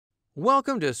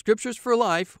Welcome to Scriptures for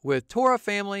Life with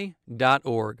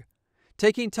TorahFamily.org,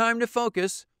 taking time to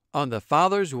focus on the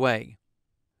Father's way.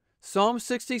 Psalm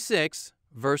 66,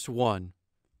 verse 1.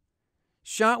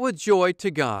 Shout with joy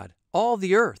to God, all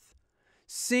the earth.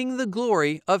 Sing the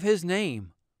glory of His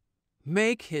name.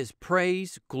 Make His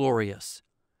praise glorious.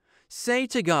 Say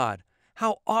to God,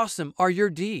 how awesome are your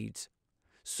deeds.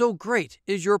 So great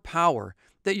is your power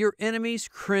that your enemies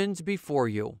cringe before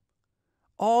you.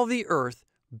 All the earth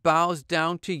bows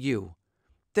down to you.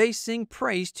 They sing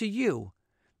praise to you.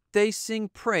 They sing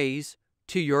praise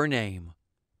to your name.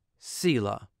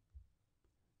 Selah.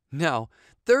 Now,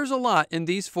 there's a lot in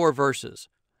these 4 verses.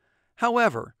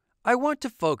 However, I want to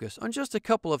focus on just a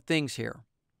couple of things here.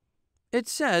 It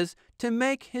says to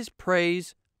make His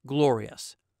praise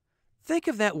glorious. Think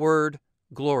of that word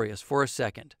glorious for a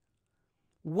second.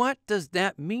 What does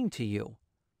that mean to you?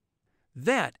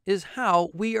 That is how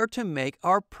we are to make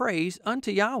our praise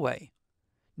unto Yahweh.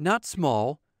 Not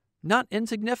small, not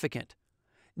insignificant,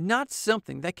 not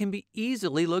something that can be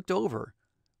easily looked over,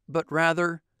 but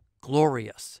rather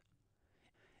glorious.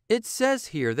 It says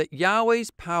here that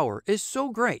Yahweh's power is so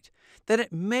great that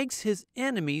it makes His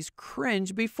enemies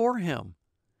cringe before Him.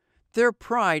 Their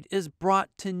pride is brought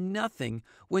to nothing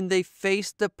when they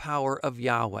face the power of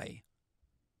Yahweh.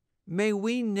 May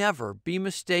we never be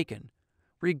mistaken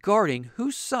regarding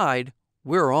whose side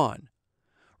we're on.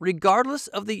 Regardless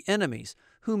of the enemies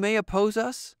who may oppose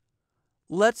us,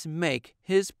 let's make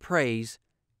His praise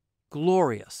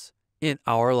glorious in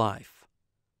our life.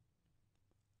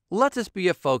 Let this be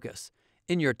a focus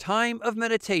in your time of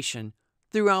meditation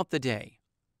throughout the day.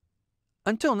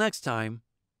 Until next time,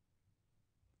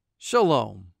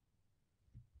 Shalom.